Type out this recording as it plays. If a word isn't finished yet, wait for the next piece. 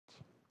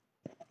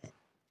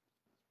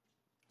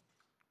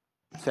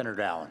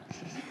Senator Allen.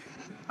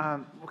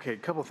 Okay, a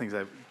couple of things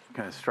that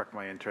kind of struck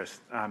my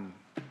interest.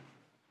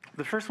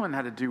 The first one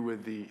had to do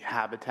with the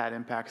habitat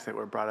impacts that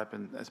were brought up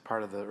as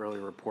part of the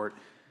earlier report.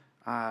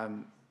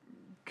 Can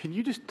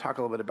you just talk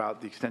a little bit about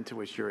the extent to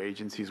which your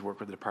agencies work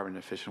with the Department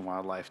of Fish and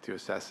Wildlife to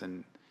assess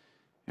and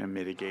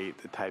mitigate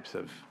the types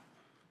of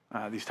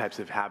these types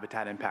of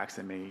habitat impacts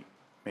that may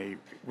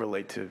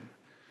relate to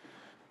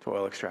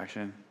oil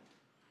extraction?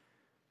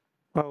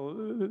 Well,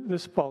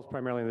 this falls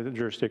primarily in the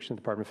jurisdiction of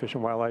the Department of Fish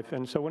and Wildlife,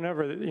 and so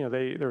whenever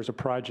there's a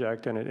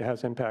project and it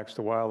has impacts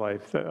to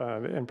wildlife,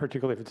 and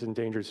particularly if it's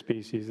endangered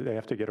species, they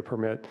have to get a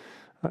permit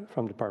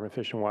from the Department of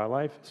Fish and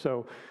Wildlife.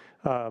 So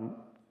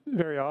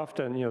very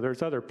often,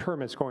 there's other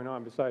permits going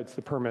on besides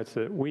the permits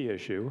that we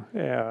issue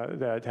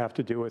that have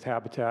to do with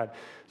habitat.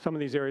 Some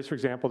of these areas, for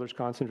example, there's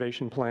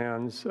conservation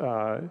plans.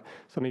 Some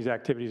of these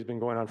activities have been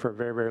going on for a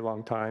very, very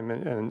long time.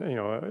 And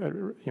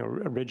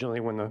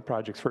originally when the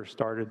projects first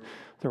started,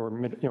 there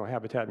were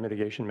habitat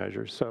mitigation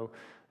measures. So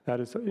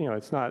that is,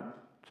 it's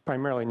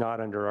primarily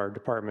not under our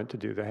department to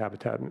do the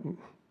habitat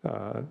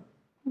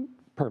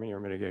permitting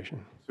or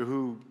mitigation. So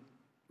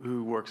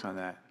who works on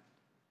that?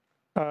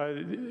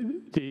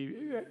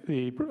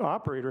 The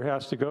operator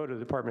has to go to the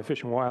Department of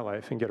Fish and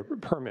Wildlife and get a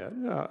permit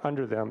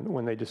under them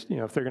when they just,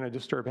 if they're going to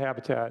disturb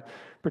habitat,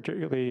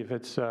 particularly if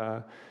it's,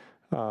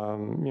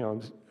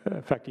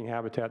 affecting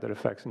habitat that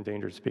affects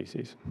endangered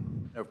species.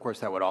 Of course,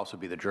 that would also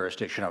be the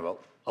jurisdiction of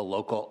a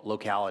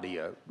locality,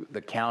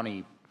 the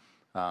county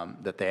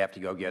that they have to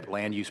go get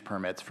land use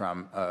permits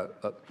from.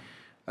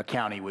 A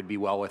county would be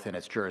well within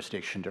its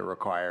jurisdiction to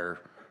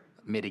require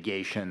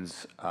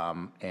mitigations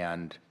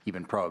and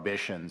even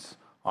prohibitions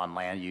on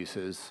land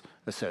uses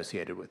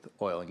associated with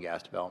oil and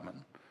gas development.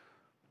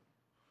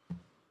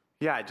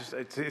 Yeah,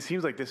 it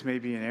seems like this may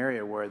be an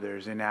area where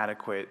there's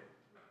inadequate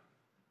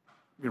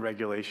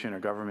regulation or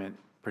government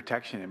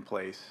protection in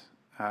place.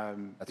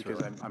 Because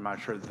really, I'm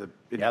not sure that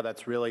yeah,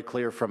 that's really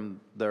clear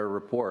from their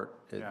report.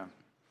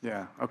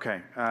 Yeah.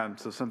 Okay.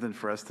 So something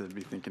for us to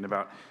be thinking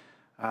about.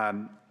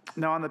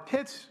 Now on the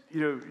pits,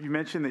 you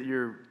mentioned that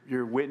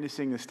you're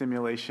witnessing the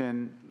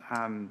stimulation.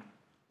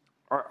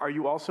 Are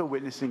you also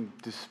witnessing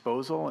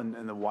disposal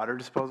and the water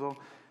disposal?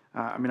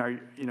 I mean,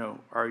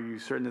 are you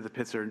certain that the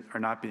pits are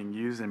not being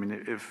used? I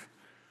mean, if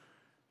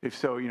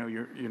so,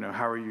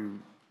 how are you?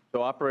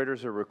 So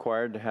operators are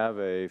required to have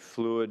a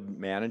fluid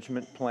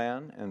management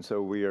plan, and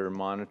so we are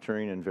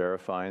monitoring and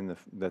verifying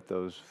that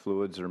those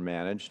fluids are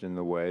managed in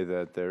the way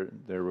that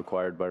they're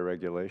required by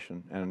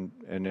regulation and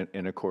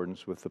in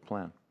accordance with the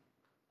plan.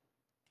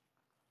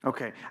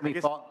 Okay.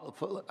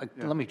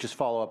 Let me just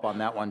follow up on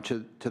that one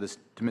to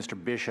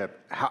Mr. Bishop.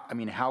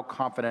 How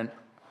confident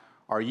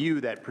are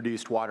you that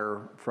produced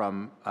water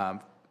from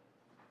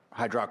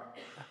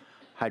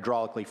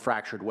hydraulically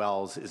fractured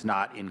wells is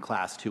not in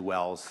Class 2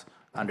 wells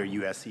under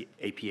U.S.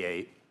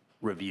 EPA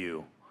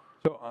review?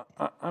 So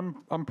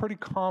I'm pretty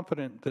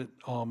confident that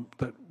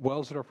that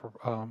wells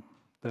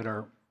that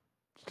are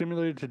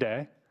stimulated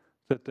today,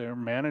 that they're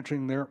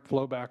managing their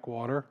flowback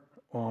water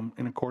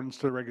in accordance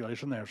to the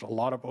regulation. There's a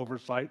lot of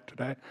oversight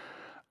today.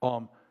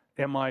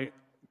 Am I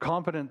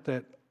confident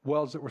that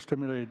wells that were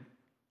stimulated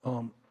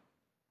 10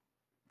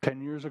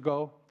 years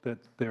ago, that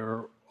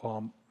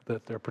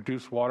their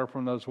produced water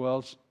from those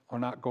wells are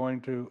not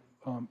going to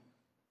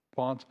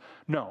ponds?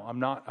 No, I'm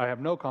not. I have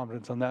no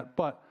confidence on that.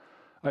 But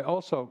I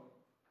also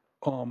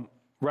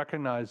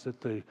recognize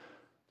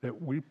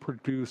that we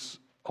produce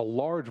a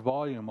large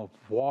volume of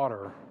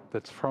water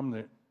that's from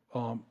the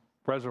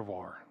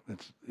reservoir.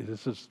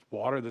 This is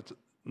water that's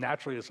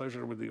naturally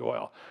associated with the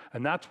oil,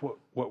 and that's what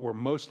we're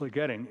mostly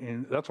getting,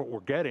 and that's what we're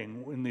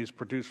getting in these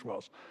produced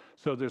wells.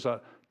 So there's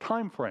a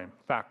time frame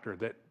factor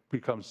that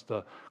becomes,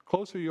 the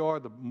closer you are,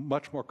 the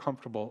much more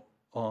comfortable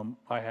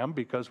I am,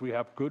 because we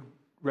have good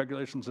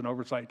regulations and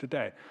oversight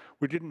today.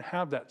 We didn't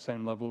have that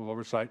same level of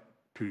oversight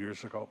 2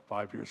 years ago,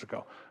 5 years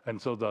ago,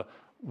 and so the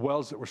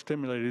wells that were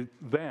stimulated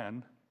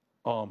then,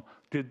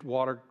 did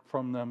water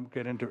from them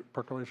get into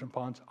percolation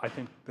ponds? I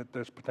think that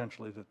there's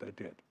potentially that they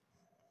did.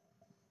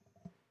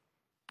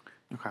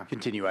 Okay.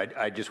 Continue.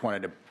 I just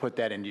wanted to put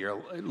that into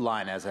your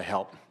line as a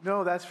help.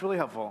 No, that's really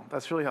helpful.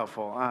 That's really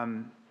helpful.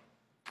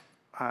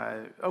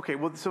 Okay,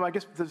 well, so I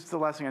guess this is the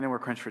last thing. I know we're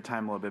crunched for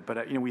time a little bit,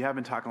 but we have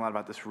been talking a lot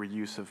about this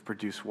reuse of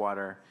produced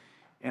water,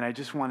 and I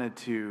just wanted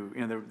to,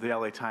 the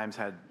LA Times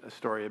had a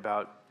story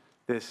about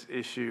this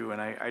issue,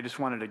 and I just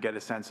wanted to get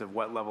a sense of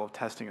what level of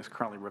testing is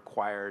currently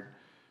required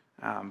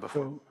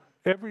before.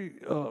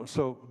 So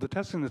so the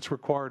testing that's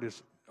required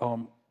is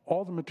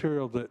all the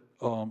material that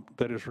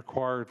is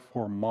required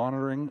for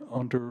monitoring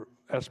under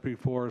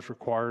SB4 is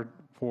required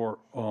for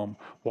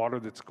water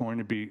that's going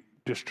to be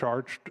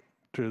discharged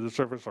to the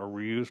surface or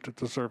reused at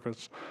the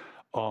surface.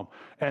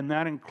 And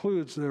that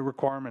includes the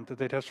requirement that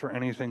they test for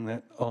anything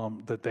that,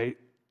 that they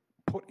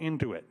put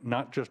into it,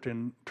 not just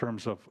in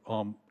terms of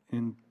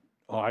in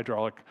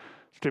hydraulic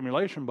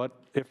stimulation, but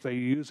if they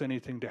use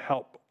anything to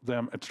help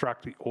them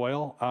extract the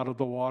oil out of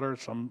the water,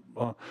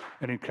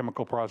 any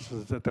chemical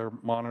processes that they're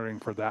monitoring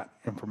for that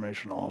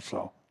information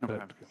also. Okay.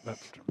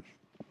 That's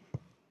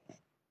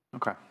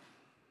Okay.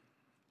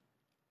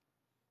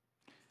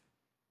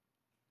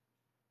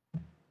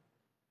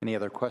 Any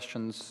other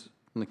questions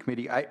from the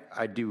committee?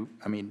 I do,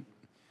 I mean,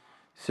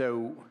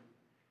 so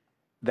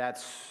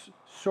that's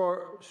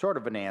sort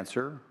of an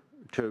answer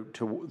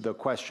to the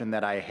question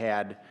that I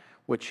had,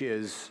 which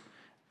is,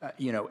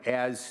 you know,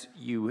 as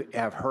you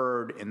have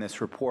heard in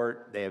this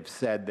report, they have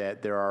said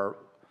that there are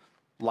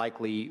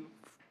likely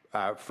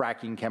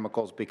fracking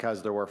chemicals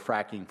because there were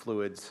fracking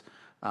fluids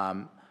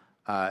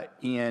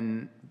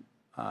in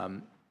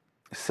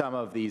some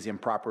of these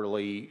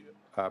improperly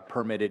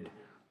permitted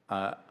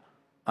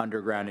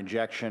underground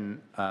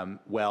injection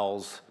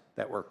wells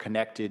that were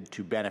connected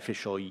to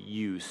beneficial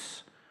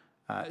use.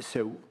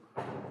 So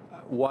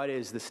what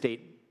is the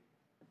state,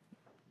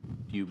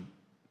 do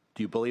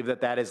you believe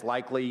that that is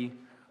likely?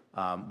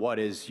 What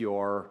is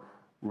your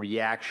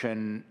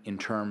reaction in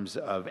terms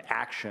of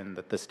action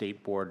that the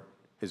state board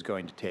is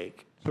going to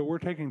take? So we're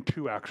taking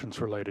two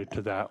actions related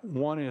to that.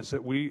 One is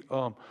that we,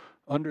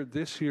 under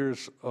this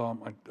year's,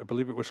 I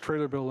believe it was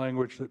trailer bill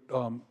language that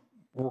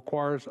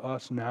requires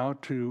us now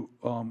to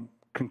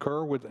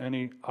concur with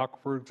any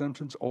aquifer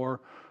exemptions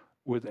or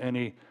with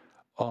any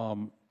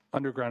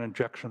underground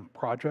injection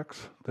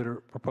projects that are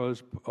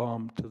proposed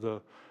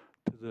to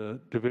the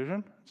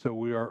division. So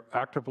we are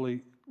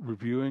actively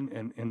reviewing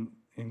and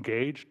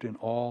engaged in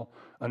all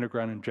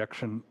underground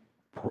injection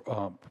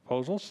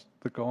proposals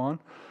that go on.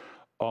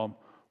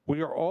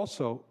 We are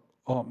also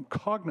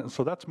cognizant,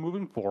 so that's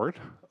moving forward.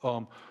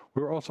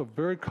 We're also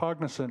very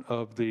cognizant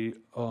of the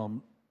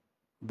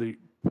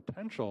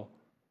potential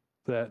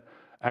that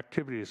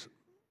activities,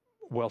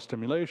 well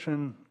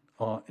stimulation,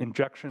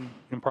 injection,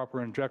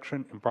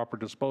 improper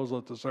disposal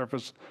at the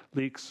surface,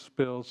 leaks,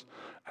 spills,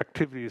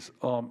 activities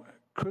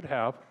could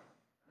have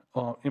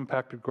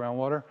impacted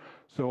groundwater.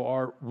 So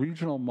our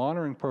regional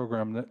monitoring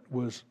program that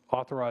was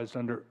authorized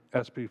under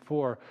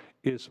SB4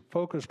 is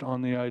focused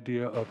on the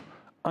idea of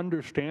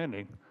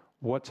understanding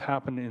what's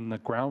happened in the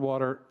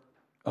groundwater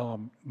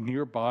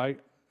nearby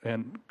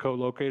and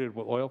co-located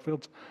with oil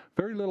fields.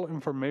 Very little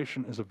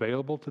information is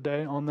available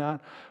today on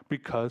that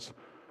because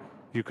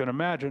you can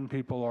imagine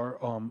people are,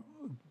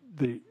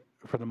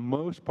 for the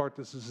most part,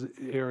 this is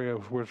areas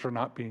which are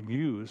not being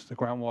used. The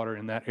groundwater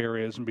in that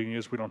area isn't being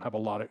used. We don't have a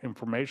lot of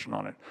information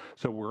on it.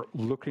 So we're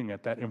looking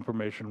at that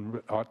information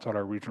outside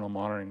our regional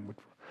monitoring.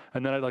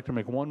 And then I'd like to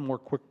make one more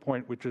quick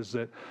point, which is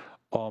that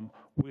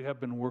we have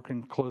been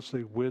working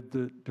closely with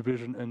the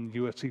division and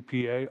US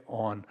EPA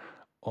on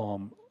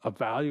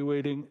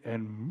evaluating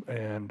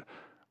and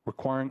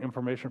requiring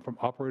information from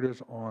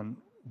operators on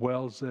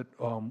wells that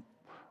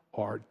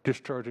are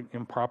discharging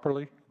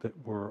improperly, that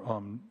were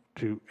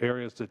to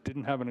areas that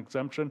didn't have an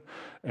exemption,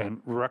 and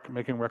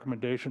making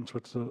recommendations,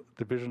 which the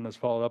division has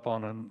followed up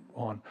on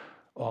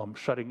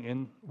shutting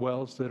in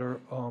wells that are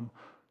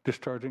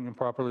discharging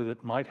improperly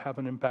that might have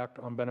an impact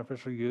on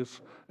beneficial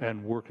use,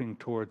 and working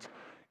towards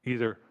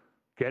either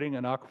getting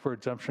an aquifer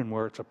exemption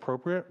where it's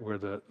appropriate, where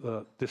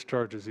the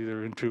discharge is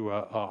either into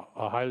a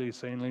highly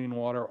saline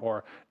water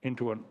or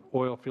into an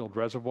oil field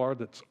reservoir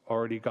that's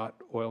already got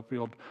oil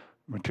field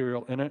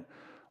material in it,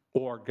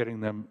 or getting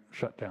them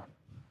shut down.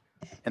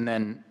 And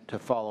then to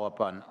follow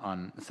up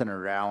on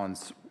Senator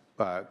Allen's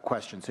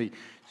question, so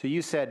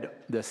you said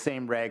the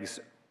same regs,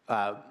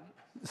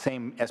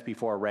 same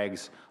SB4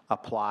 regs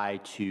apply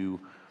to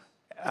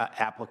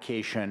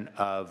application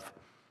of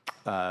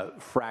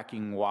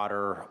fracking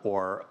water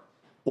or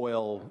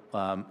oil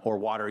or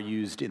water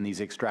used in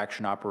these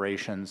extraction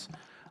operations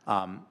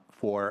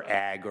for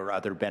ag or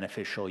other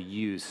beneficial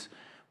use.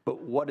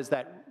 But what does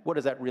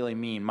that really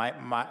mean?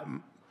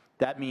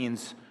 That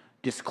means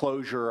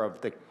disclosure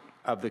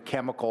of the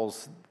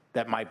chemicals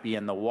that might be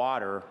in the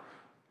water,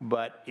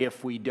 but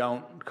if we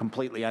don't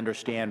completely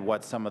understand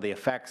what some of the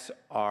effects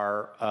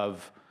are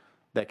of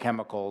the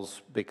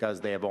chemicals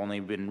because they have only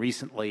been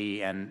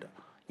recently and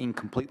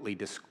incompletely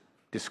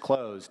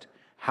disclosed,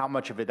 how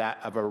much of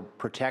a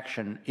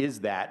protection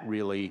is that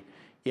really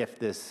if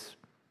this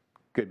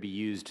could be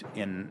used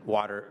in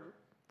water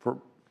for,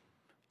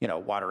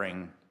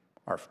 watering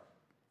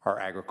our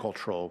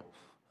agricultural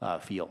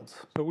fields?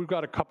 So we've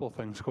got a couple of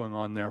things going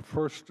on there.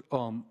 First,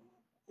 all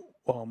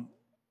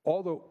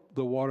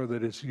the water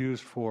that is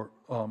used for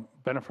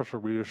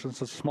beneficial reuse,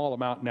 it's a small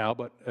amount now,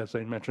 but as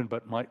I mentioned,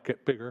 but might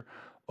get bigger,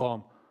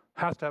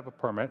 has to have a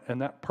permit,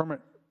 and that permit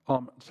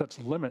sets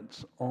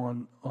limits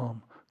on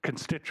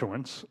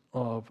constituents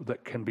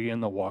that can be in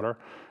the water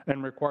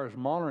and requires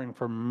monitoring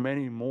for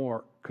many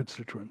more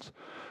constituents.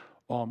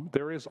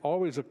 There is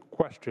always a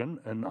question,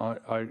 and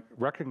I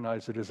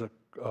recognize it as a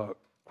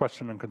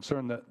question and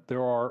concern, that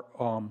there are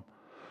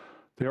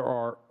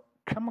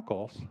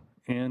chemicals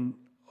in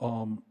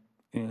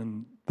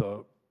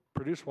the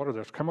produced water.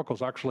 There's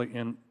chemicals actually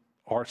in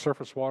our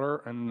surface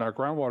water and our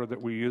groundwater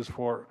that we use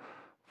for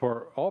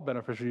all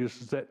beneficial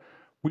uses that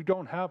we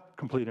don't have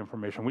complete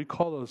information. We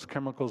call those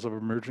chemicals of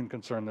emerging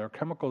concern. They're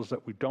chemicals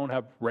that we don't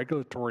have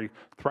regulatory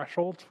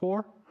thresholds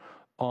for,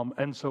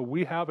 and so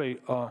we have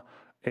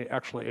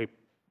actually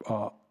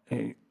a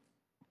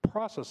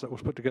process that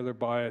was put together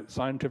by a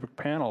scientific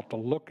panel to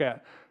look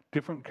at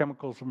different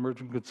chemicals of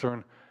emerging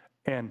concern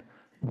and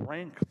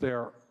rank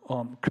their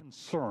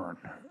concern,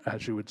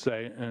 as you would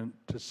say, and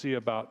to see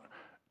about,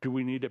 do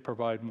we need to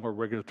provide more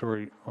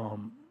regulatory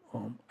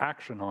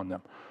action on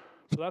them?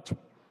 So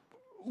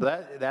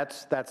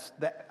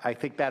I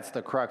think that's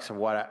the crux of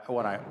what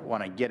I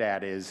want to get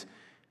at is,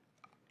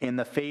 in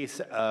the face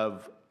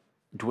of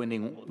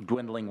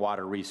dwindling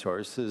water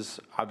resources,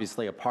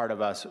 obviously a part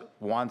of us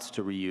wants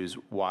to reuse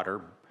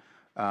water,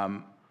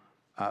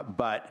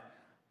 but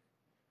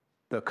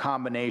the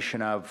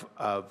combination of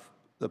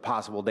the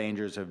possible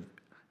dangers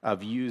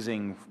of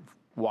using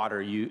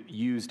water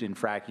used in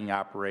fracking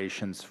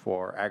operations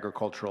for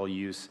agricultural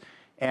use,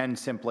 and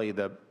simply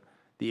the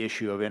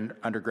issue of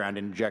underground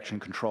injection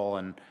control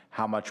and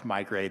how much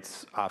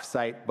migrates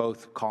off-site,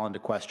 both call into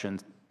question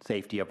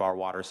safety of our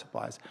water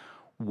supplies.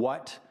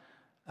 What,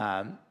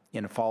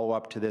 in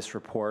follow-up to this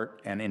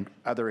report and in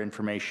other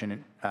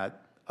information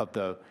of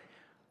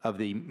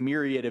the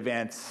myriad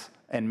events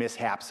and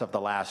mishaps of the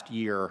last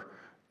year,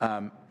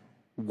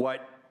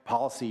 what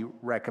policy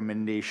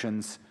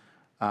recommendations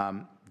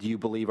do you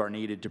believe are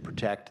needed to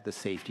protect the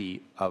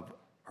safety of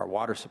our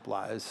water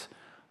supplies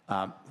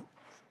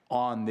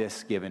on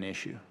this given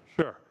issue?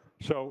 Sure.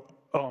 So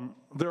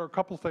there are a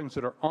couple of things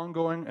that are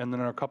ongoing, and then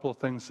there are a couple of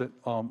things that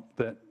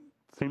that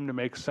seem to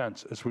make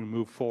sense as we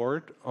move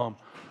forward.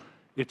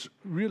 It's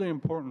really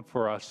important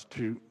for us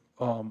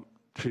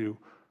to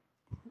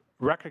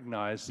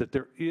recognize that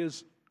there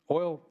is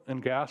oil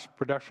and gas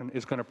production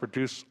is going to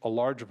produce a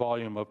large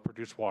volume of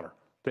produced water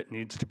that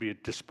needs to be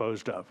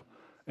disposed of.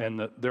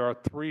 And there are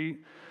three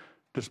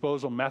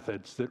disposal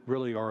methods that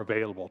really are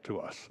available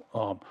to us.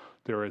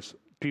 There is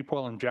deep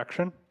well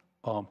injection,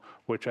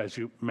 which, as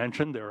you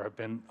mentioned, there have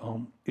been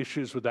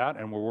issues with that,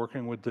 and we're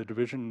working with the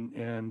division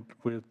and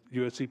with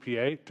US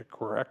EPA to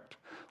correct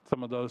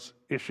some of those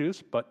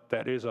issues, but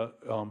that is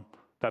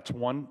that's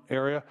one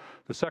area.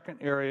 The second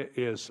area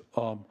is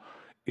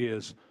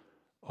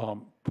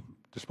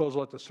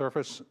disposal at the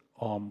surface,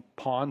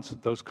 ponds,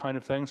 those kind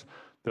of things.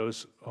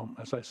 Those,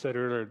 as I said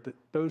earlier,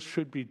 those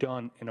should be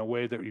done in a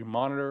way that you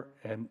monitor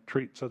and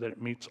treat so that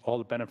it meets all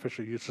the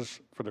beneficial uses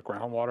for the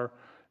groundwater.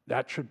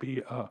 That should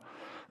be a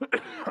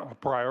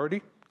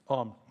priority.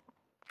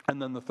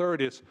 And then the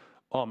third is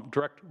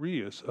direct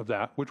reuse of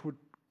that, which would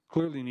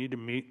clearly need to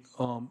meet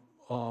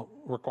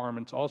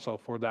requirements also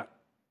for that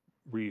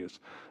reuse.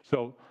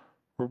 So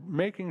we're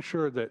making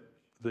sure that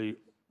the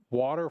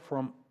water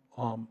from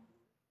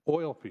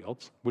oil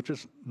fields, which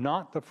is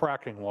not the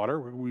fracking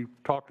water, we've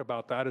talked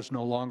about that, is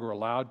no longer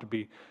allowed to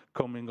be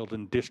commingled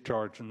and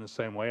discharged in the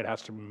same way. It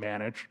has to be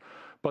managed.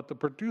 But the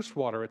produced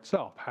water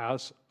itself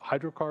has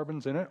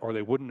hydrocarbons in it, or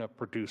they wouldn't have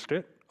produced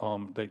it.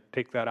 They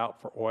take that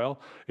out for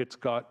oil. It's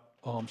got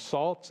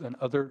salts and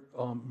other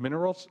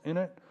minerals in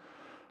it.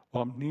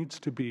 Needs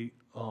to be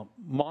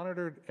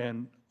monitored,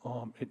 and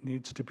it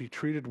needs to be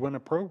treated when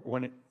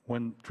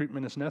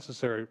treatment is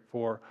necessary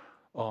for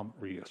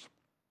reuse.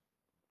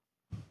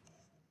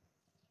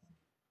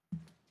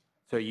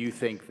 So you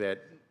think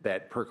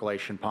that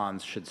percolation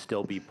ponds should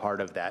still be part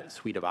of that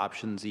suite of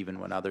options even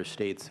when other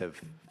states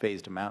have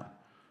phased them out?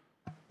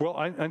 Well,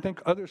 I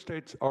think other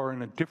states are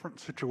in a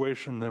different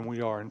situation than we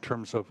are in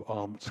terms of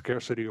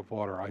scarcity of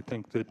water. I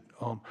think that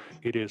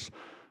it is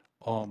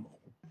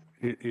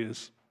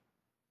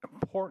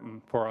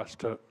important for us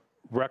to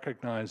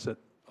recognize that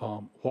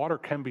water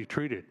can be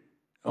treated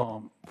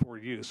for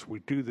use. We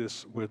do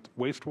this with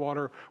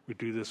wastewater. We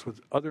do this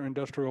with other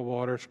industrial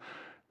waters.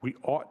 We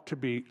ought to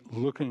be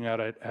looking at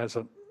it as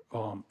a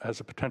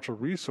potential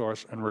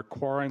resource and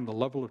requiring the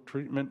level of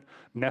treatment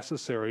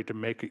necessary to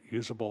make it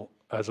usable,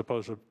 as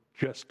opposed to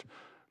just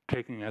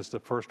taking as the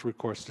first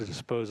recourse to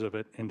dispose of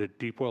it into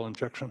deep well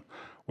injection,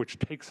 which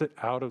takes it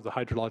out of the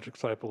hydrologic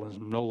cycle and is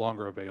no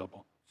longer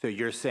available. So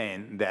you're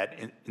saying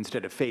that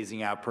instead of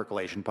phasing out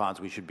percolation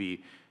ponds, we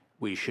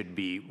should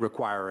be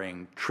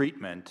requiring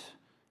treatment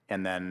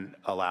and then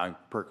allowing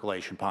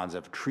percolation ponds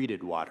of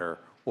treated water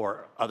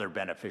or other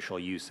beneficial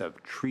use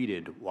of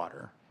treated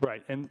water.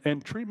 Right,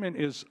 and treatment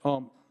is,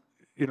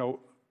 you know,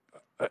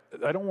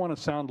 I don't want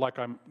to sound like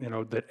I'm, you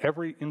know, that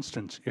every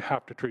instance you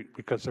have to treat,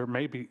 because there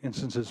may be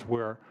instances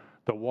where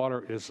the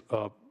water is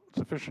of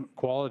sufficient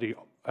quality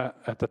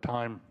at the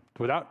time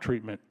without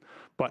treatment,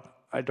 but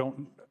I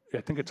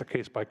think it's a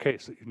case by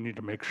case that you need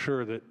to make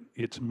sure that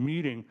it's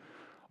meeting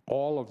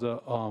all of the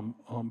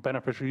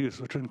beneficial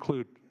use, which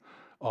include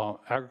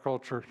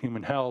agriculture,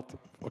 human health,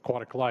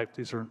 aquatic life.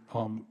 These are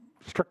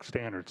strict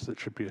standards that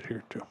should be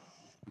adhered to.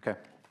 Okay,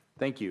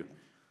 thank you.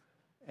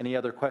 Any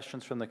other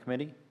questions from the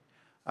committee?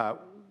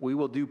 We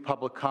will do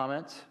public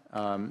comments.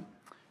 Members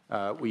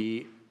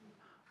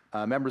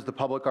of the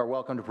public are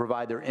welcome to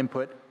provide their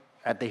input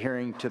at the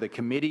hearing to the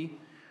committee.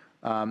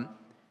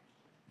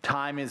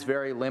 Time is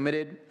very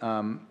limited,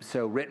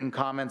 so written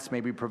comments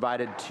may be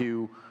provided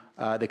to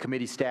the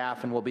committee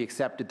staff and will be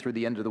accepted through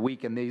the end of the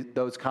week, and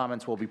those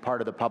comments will be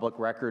part of the public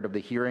record of the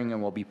hearing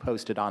and will be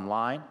posted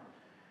online.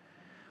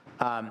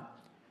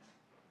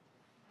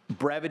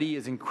 Brevity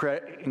is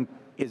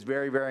is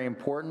very, very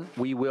important.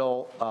 We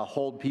will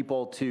hold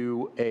people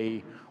to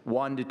a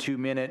 1 to 2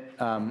 minute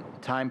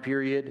time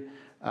period.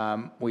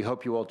 We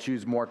hope you will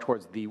choose more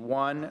towards the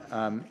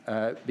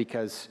 1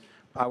 because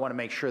I want to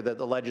make sure that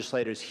the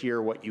legislators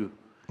hear what you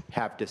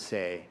have to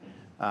say.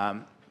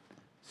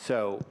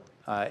 So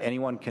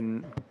anyone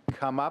can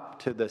come up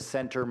to the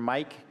center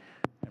mic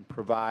and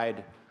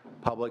provide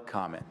public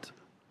comment.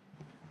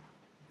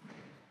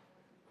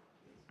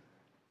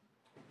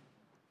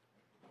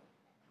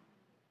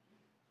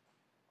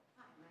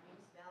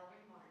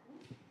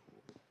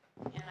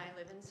 And I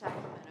live in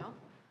Sacramento.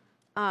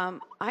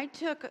 I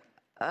took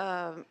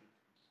a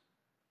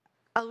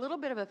little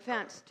bit of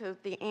offense to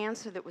the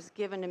answer that was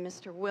given to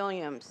Mr.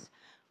 Williams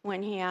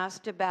when he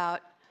asked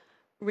about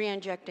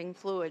re-injecting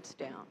fluids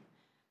down.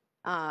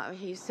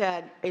 He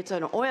said it's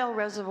an oil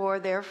reservoir,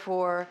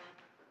 therefore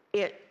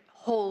it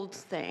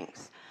holds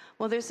things.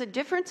 Well, there's a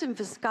difference in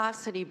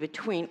viscosity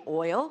between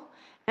oil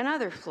and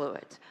other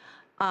fluids.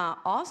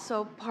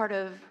 Also, part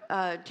of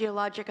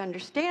geologic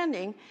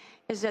understanding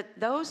is that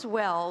those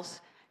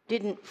wells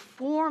didn't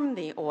form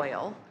the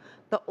oil.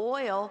 The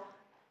oil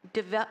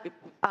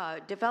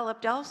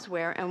developed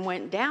elsewhere and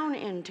went down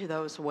into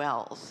those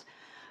wells.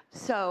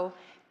 So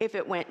if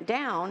it went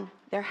down,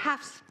 there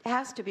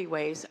has to be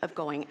ways of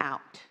going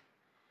out.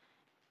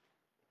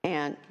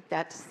 And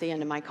that's the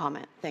end of my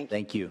comment. Thank you.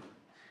 Thank you.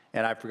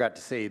 And I forgot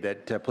to say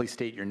that please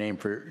state your name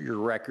for your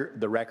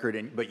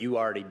record, but you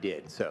already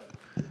did. So,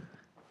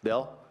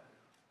 Bill?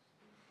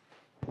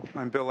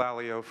 I'm Bill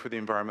Alio for the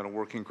Environmental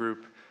Working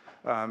Group.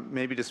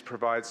 Maybe just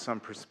provide some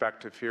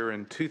perspective here.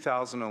 In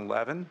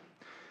 2011,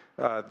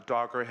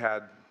 Dogger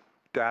had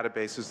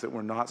databases that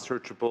were not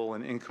searchable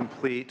and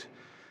incomplete.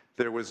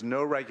 There was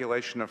no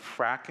regulation of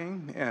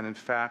fracking, and in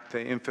fact,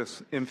 they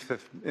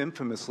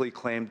infamously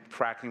claimed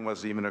fracking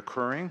wasn't even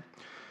occurring.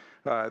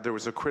 There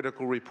was a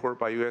critical report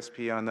by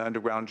USP on the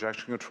underground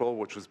injection control,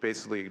 which was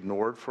basically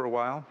ignored for a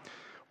while.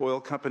 Oil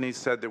companies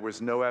said there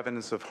was no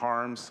evidence of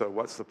harm, so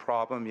what's the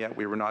problem? Yet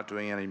we were not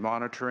doing any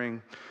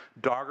monitoring.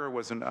 Dogger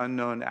was an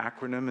unknown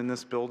acronym in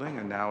this building,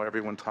 and now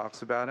everyone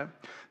talks about it.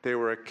 They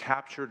were a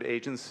captured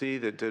agency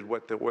that did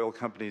what the oil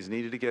companies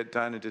needed to get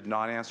done and did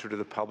not answer to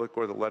the public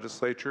or the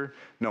legislature.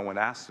 No one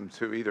asked them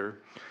to either.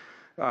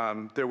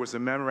 There was a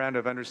memorandum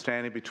of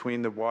understanding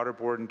between the Water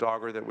Board and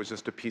Dogger that was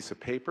just a piece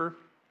of paper.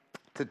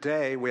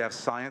 Today, we have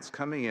science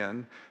coming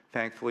in,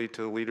 thankfully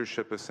to the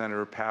leadership of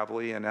Senator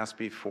Pavley and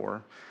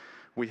SB4.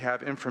 We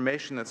have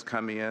information that's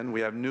coming in.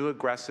 We have new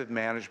aggressive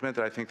management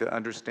that I think that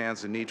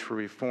understands the need for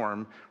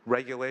reform.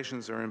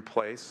 Regulations are in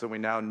place, so we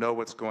now know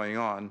what's going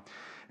on.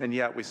 And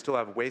yet we still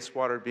have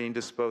wastewater being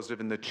disposed of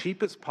in the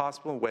cheapest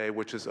possible way,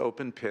 which is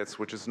open pits,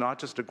 which is not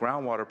just a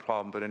groundwater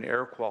problem, but an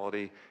air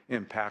quality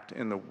impact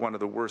in one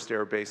of the worst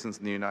air basins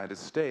in the United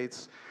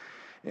States.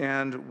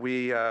 And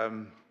we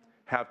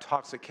have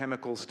toxic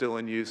chemicals still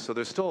in use, so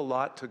there's still a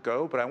lot to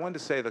go, but I wanted to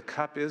say the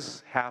cup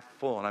is half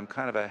full, and I'm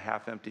kind of a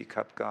half-empty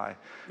cup guy.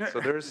 So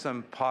there's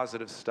some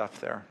positive stuff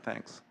there.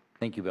 Thanks.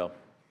 Thank you, Bill.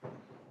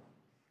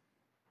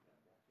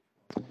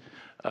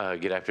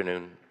 Good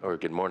afternoon, or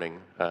good morning.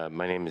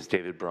 My name is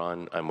David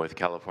Braun. I'm with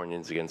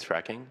Californians Against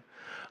Fracking.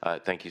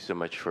 Thank you so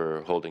much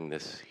for holding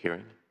this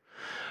hearing.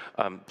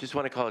 Just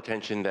want to call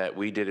attention that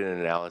we did an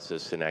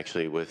analysis, and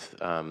actually with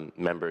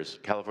members,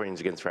 Californians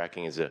Against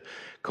Fracking is a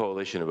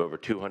coalition of over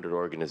 200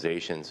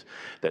 organizations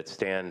that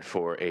stand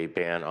for a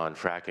ban on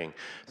fracking.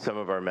 Some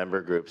of our member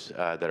groups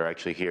that are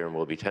actually here and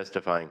will be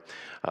testifying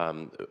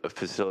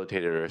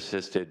facilitated or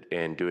assisted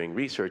in doing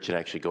research and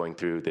actually going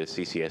through the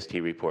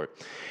CCST report.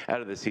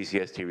 Out of the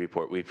CCST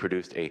report, we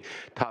produced a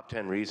top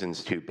 10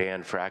 reasons to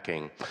ban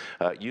fracking,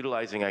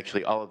 utilizing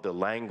actually all of the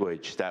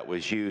language that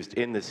was used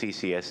in the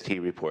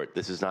CCST report.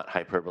 This is not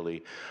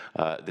hyperbole.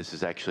 This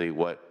is actually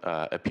what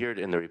appeared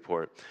in the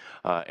report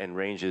and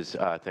ranges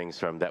things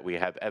from that we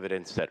have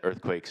evidence that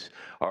earthquakes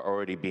are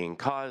already being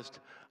caused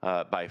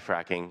by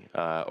fracking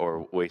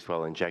or waste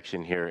well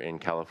injection here in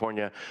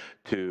California,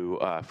 to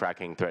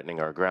fracking threatening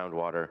our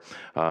groundwater,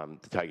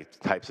 the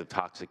types of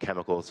toxic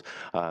chemicals.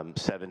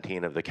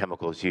 17 of the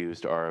chemicals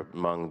used are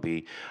among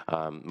the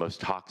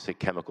most toxic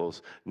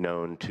chemicals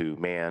known to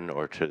man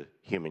or to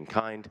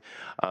humankind.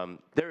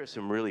 There is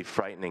some really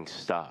frightening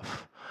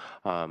stuff.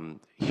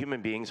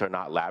 Human beings are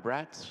not lab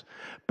rats,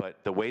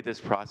 but the way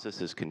this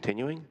process is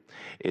continuing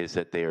is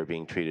that they are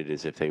being treated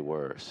as if they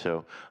were.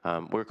 So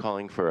we're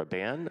calling for a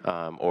ban,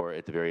 or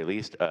at the very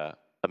least,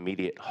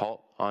 immediate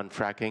halt on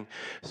fracking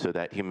so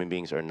that human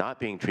beings are not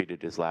being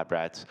treated as lab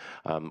rats.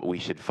 We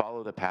should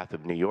follow the path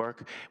of New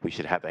York. We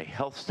should have a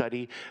health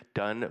study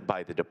done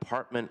by the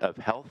Department of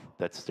Health.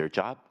 That's their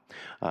job.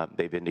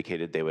 They've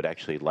indicated they would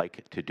actually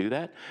like to do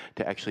that,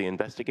 to actually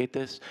investigate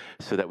this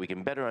so that we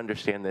can better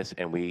understand this,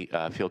 and we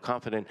feel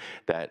confident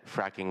that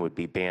fracking would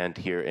be banned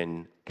here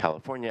in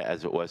California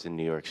as it was in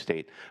New York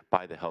State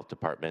by the health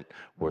department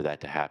were that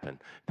to happen.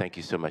 Thank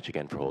you so much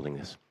again for holding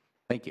this.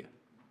 Thank you.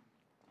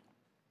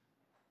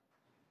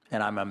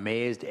 And I'm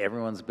amazed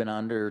everyone's been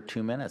under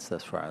 2 minutes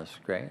thus far. That's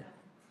great.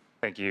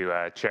 Thank you,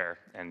 Chair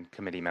and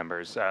committee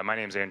members. My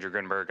name is Andrew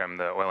Grinberg. I'm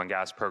the Oil and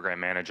Gas Program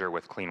Manager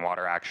with Clean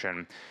Water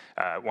Action.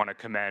 I want to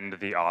commend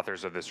the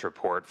authors of this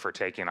report for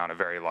taking on a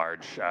very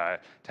large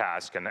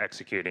task and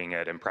executing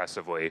it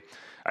impressively.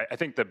 I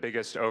think the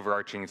biggest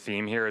overarching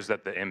theme here is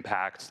that the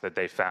impacts that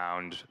they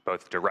found,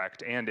 both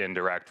direct and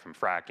indirect from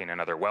fracking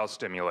and other well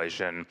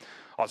stimulation,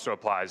 also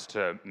applies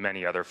to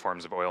many other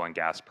forms of oil and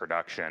gas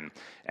production.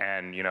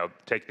 And, you know,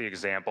 take the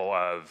example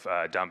of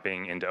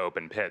dumping into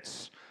open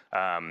pits.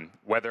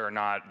 Whether or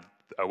not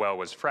a well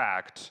was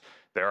fracked,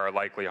 there are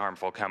likely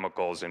harmful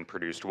chemicals in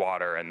produced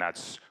water, and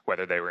that's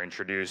whether they were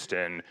introduced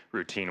in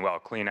routine well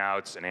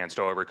cleanouts, enhanced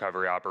oil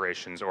recovery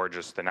operations, or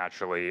just the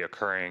naturally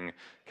occurring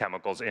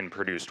chemicals in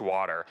produced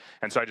water.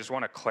 And so I just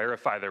want to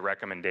clarify the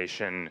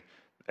recommendation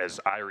as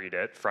I read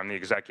it from the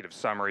executive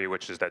summary,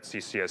 which is that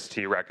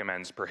CCST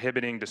recommends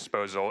prohibiting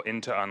disposal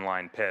into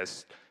unlined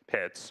pits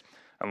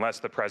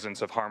unless the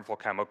presence of harmful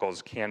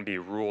chemicals can be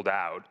ruled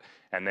out,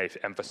 and they've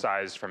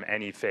emphasized from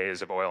any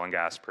phase of oil and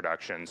gas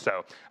production.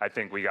 So I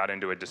think we got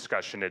into a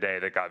discussion today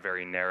that got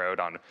very narrowed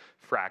on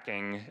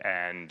fracking,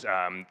 and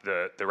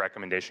the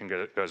recommendation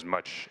goes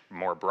much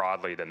more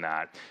broadly than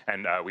that.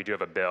 And we do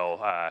have a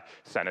bill,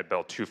 Senate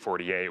Bill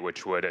 248,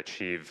 which would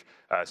achieve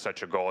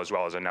such a goal, as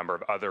well as a number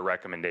of other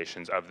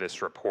recommendations of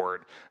this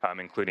report,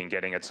 including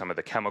getting at some of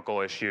the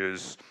chemical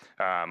issues,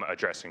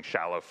 addressing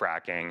shallow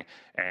fracking,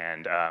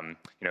 and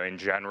you know, in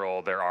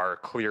general, there are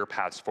clear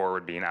paths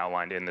forward being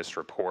outlined in this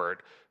report,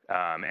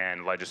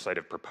 and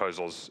legislative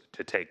proposals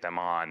to take them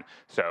on.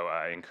 So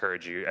I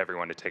encourage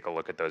everyone to take a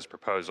look at those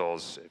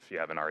proposals if you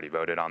haven't already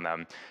voted on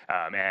them.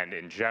 And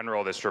in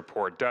general, this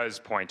report does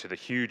point to the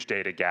huge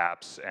data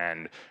gaps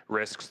and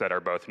risks that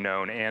are both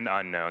known and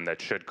unknown that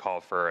should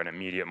call for an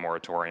immediate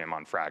moratorium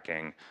on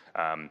fracking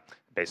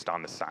based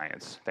on the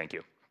science. Thank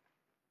you.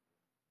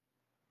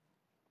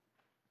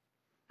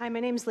 Hi,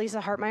 my name is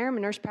Lisa Hartmeyer. I'm a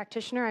nurse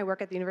practitioner. I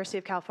work at the University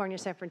of California,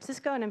 San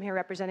Francisco, and I'm here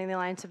representing the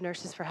Alliance of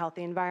Nurses for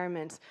Healthy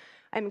Environments.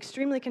 I'm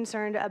extremely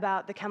concerned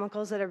about the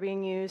chemicals that are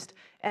being used,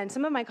 and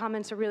some of my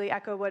comments really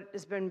echo what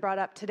has been brought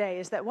up today,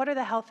 is that what are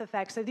the health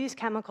effects of these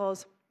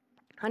chemicals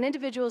on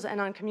individuals and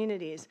on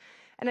communities?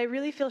 And I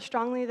really feel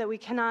strongly that we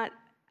cannot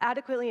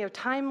adequately or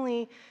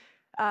timely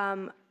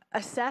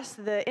assess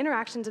the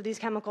interactions of these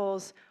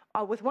chemicals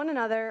with one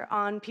another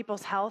on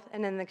people's health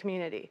and in the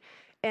community.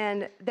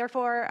 And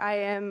therefore, I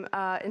am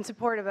in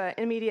support of an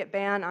immediate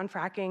ban on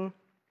fracking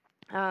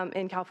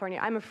in California.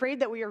 I'm afraid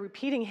that we are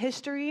repeating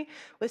history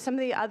with some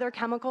of the other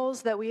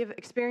chemicals that we have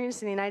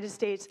experienced in the United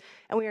States,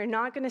 and we are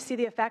not going to see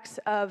the effects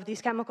of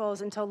these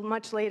chemicals until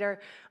much later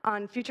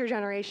on future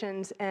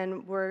generations,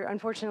 and we're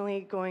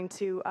unfortunately going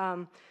to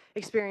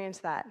experience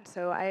that.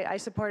 So I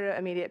support an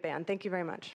immediate ban. Thank you very much.